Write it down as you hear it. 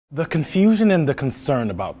The confusion and the concern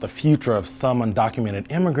about the future of some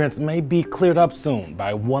undocumented immigrants may be cleared up soon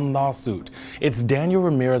by one lawsuit. It's Daniel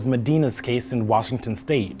Ramirez Medina's case in Washington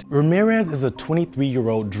state. Ramirez is a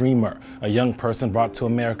 23-year-old dreamer, a young person brought to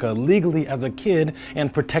America legally as a kid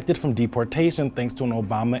and protected from deportation thanks to an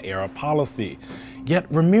Obama-era policy. Yet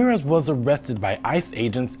Ramirez was arrested by ICE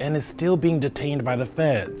agents and is still being detained by the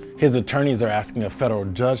feds. His attorneys are asking a federal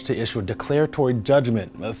judge to issue a declaratory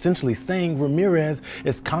judgment, essentially saying Ramirez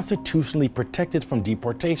is constitutionally protected from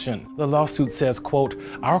deportation. The lawsuit says, quote,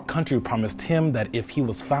 "Our country promised him that if he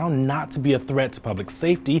was found not to be a threat to public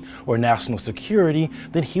safety or national security,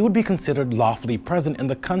 then he would be considered lawfully present in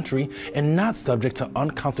the country and not subject to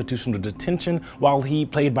unconstitutional detention while he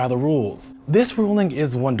played by the rules." This ruling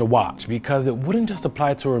is one to watch because it wouldn't just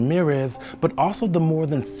apply to Ramirez, but also the more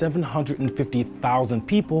than 750,000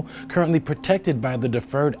 people currently protected by the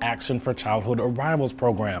Deferred Action for Childhood Arrivals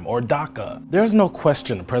program, or DACA. There's no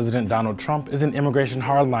question President Donald Trump is an immigration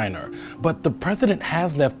hardliner, but the president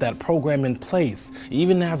has left that program in place,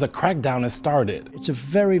 even as a crackdown has started. It's a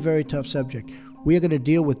very, very tough subject. We are going to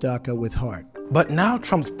deal with DACA with heart. But now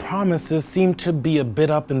Trump's promises seem to be a bit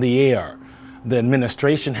up in the air. The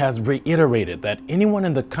administration has reiterated that anyone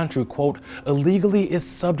in the country, quote, illegally is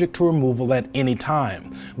subject to removal at any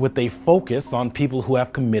time, with a focus on people who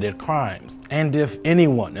have committed crimes. And if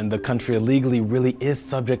anyone in the country illegally really is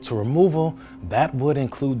subject to removal, that would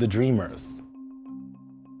include the Dreamers.